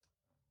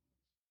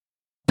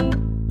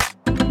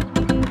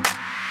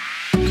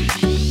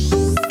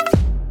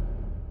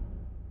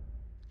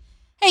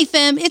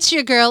fam, it's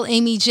your girl,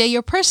 Amy J,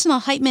 your personal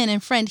hype man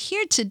and friend,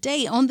 here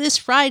today on this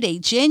Friday,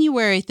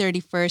 January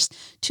 31st,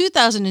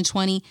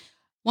 2020,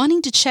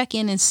 wanting to check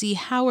in and see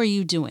how are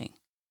you doing?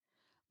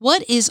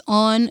 What is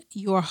on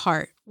your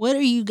heart? What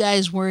are you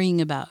guys worrying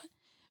about?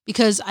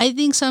 Because I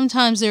think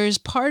sometimes there's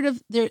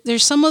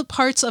some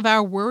parts of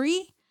our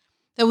worry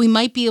that we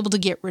might be able to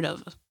get rid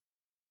of.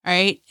 All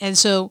right. And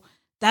so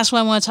that's what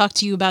I want to talk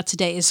to you about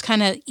today, is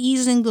kind of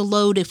easing the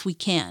load if we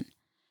can.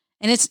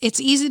 And it's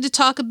easy to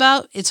talk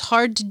about. It's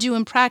hard to do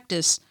in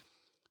practice,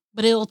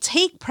 but it'll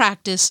take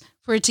practice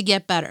for it to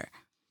get better.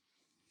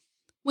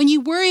 When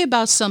you worry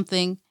about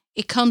something,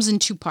 it comes in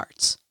two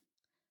parts.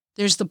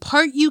 There's the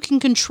part you can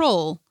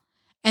control,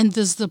 and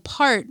there's the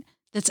part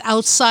that's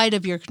outside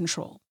of your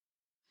control.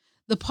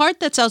 The part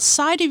that's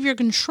outside of your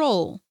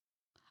control,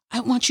 I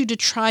want you to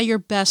try your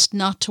best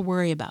not to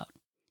worry about.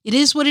 It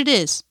is what it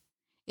is.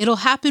 It'll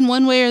happen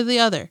one way or the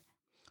other.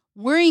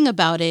 Worrying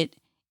about it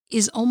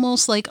is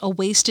almost like a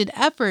wasted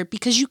effort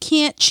because you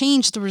can't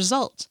change the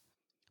result.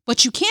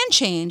 What you can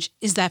change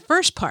is that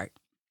first part,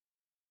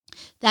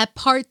 that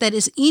part that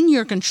is in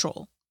your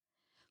control.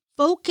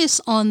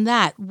 Focus on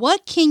that.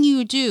 What can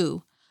you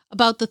do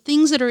about the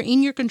things that are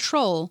in your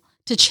control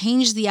to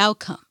change the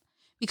outcome?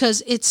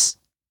 Because it's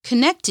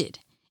connected.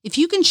 If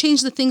you can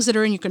change the things that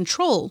are in your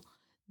control,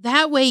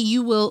 that way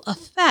you will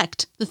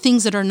affect the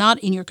things that are not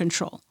in your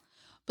control.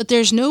 But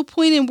there's no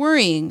point in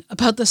worrying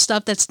about the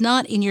stuff that's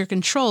not in your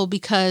control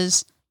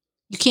because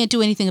you can't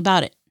do anything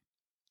about it.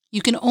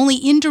 You can only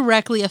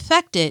indirectly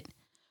affect it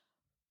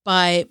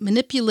by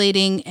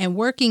manipulating and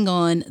working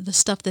on the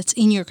stuff that's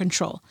in your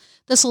control.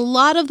 There's a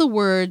lot of the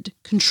word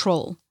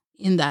control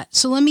in that.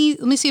 So let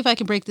me see if I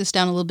can break this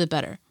down a little bit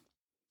better.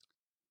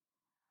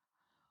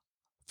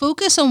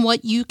 Focus on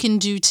what you can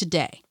do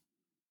today.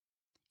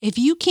 If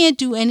you can't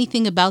do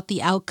anything about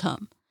the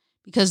outcome,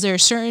 because there are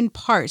certain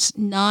parts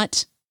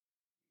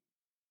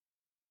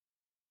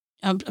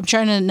I'm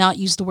trying to not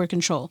use the word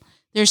control.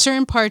 There are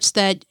certain parts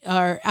that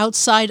are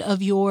outside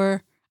of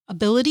your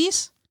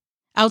abilities,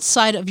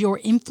 outside of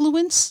your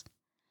influence,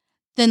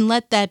 then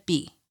let that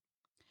be.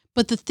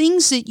 But the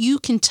things that you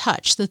can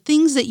touch, the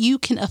things that you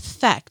can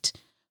affect,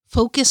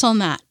 focus on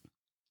that,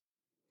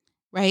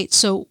 right?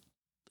 So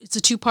it's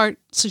a two-part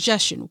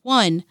suggestion.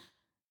 One,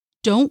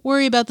 don't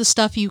worry about the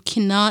stuff you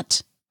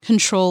cannot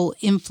control,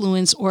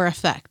 influence, or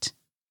affect.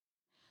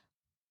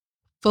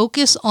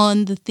 Focus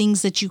on the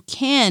things that you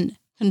can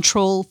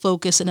control,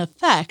 focus, and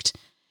affect,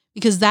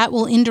 because that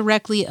will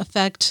indirectly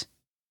affect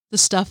the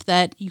stuff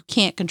that you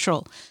can't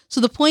control.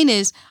 So the point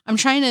is, I'm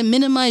trying to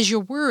minimize your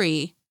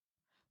worry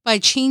by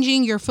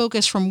changing your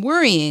focus from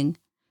worrying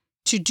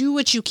to do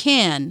what you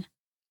can,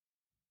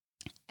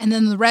 and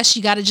then the rest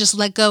you got to just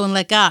let go and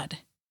let God,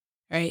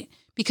 right?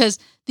 Because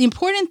the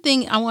important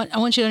thing I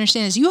want you to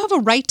understand is you have a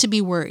right to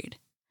be worried,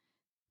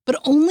 but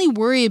only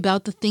worry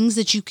about the things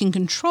that you can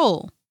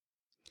control.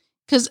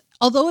 Because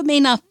although it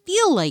may not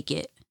feel like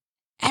it,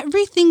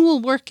 everything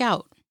will work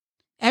out.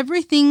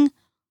 Everything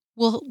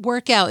will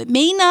work out. It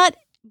may not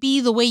be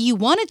the way you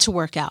want it to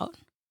work out,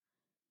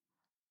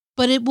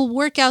 but it will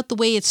work out the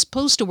way it's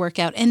supposed to work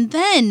out. And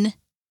then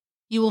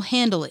you will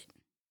handle it.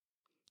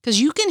 Because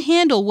you can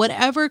handle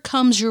whatever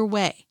comes your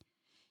way.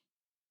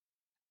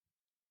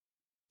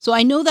 So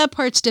I know that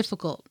part's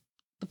difficult.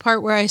 The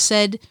part where I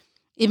said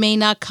it may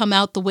not come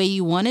out the way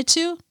you want it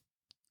to.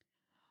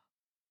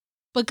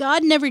 But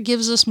God never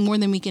gives us more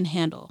than we can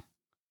handle.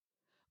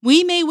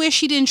 We may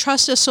wish He didn't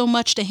trust us so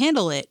much to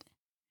handle it,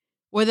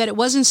 or that it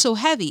wasn't so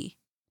heavy,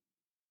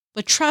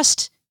 but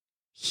trust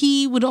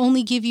He would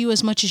only give you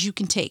as much as you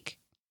can take.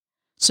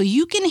 So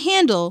you can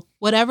handle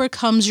whatever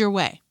comes your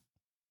way.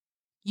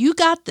 You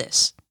got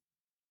this.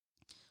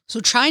 So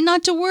try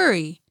not to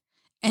worry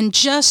and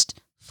just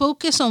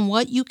focus on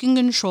what you can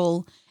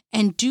control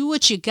and do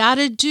what you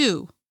gotta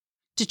do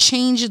to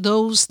change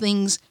those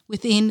things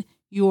within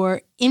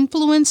your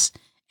influence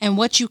and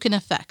what you can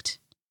affect.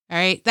 All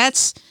right,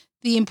 that's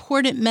the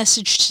important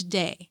message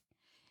today.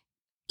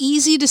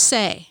 Easy to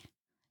say,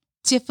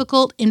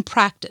 difficult in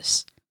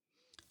practice,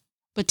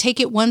 but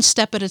take it one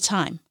step at a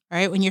time. All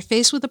right, when you're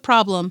faced with a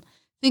problem,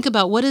 think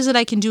about, what is it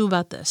I can do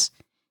about this?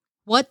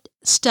 What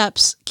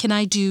steps can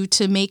I do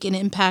to make an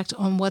impact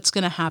on what's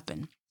going to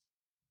happen?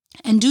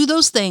 And do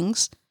those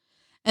things,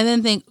 and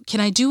then think, can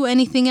I do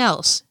anything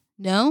else?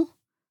 No?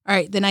 All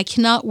right, then I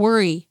cannot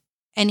worry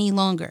any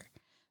longer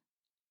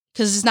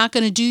because it's not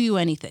going to do you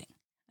anything.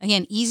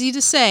 Again, easy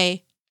to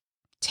say,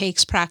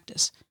 takes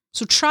practice.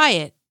 So try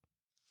it,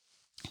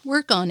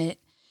 work on it,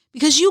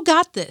 because you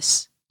got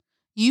this.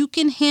 You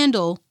can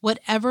handle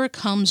whatever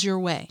comes your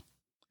way,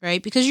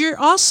 right? Because you're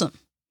awesome.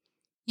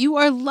 You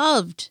are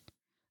loved.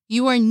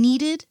 You are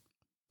needed.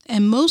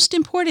 And most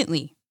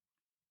importantly,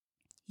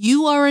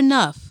 you are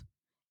enough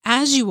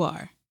as you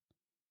are,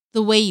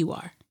 the way you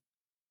are.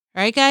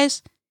 All right,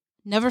 guys?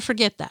 Never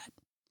forget that.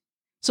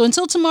 So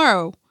until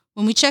tomorrow,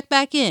 when we check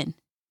back in,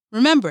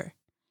 remember,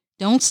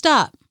 don't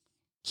stop.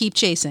 Keep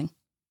chasing.